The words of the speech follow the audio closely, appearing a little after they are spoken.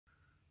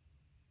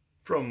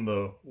From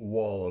the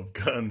wall of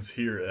guns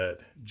here at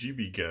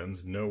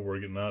GBGuns, no,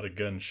 we're not a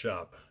gun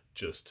shop,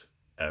 just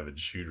avid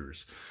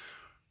shooters.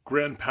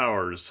 Grand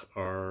Powers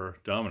are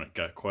dominant,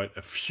 got quite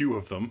a few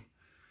of them.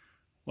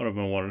 One of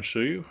them I wanted to show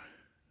you,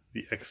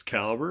 the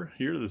X-calibur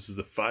here. This is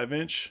the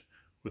 5-inch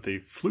with a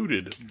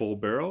fluted bull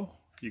barrel.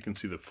 You can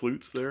see the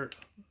flutes there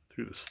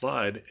through the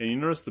slide, and you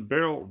notice the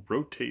barrel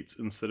rotates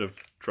instead of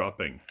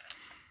dropping.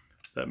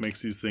 That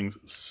makes these things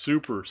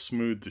super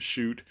smooth to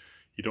shoot.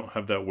 You don't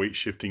have that weight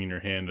shifting in your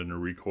hand under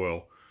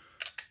recoil.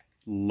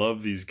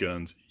 Love these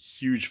guns.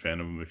 Huge fan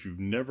of them. If you've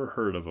never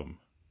heard of them,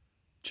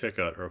 check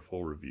out our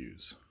full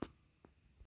reviews.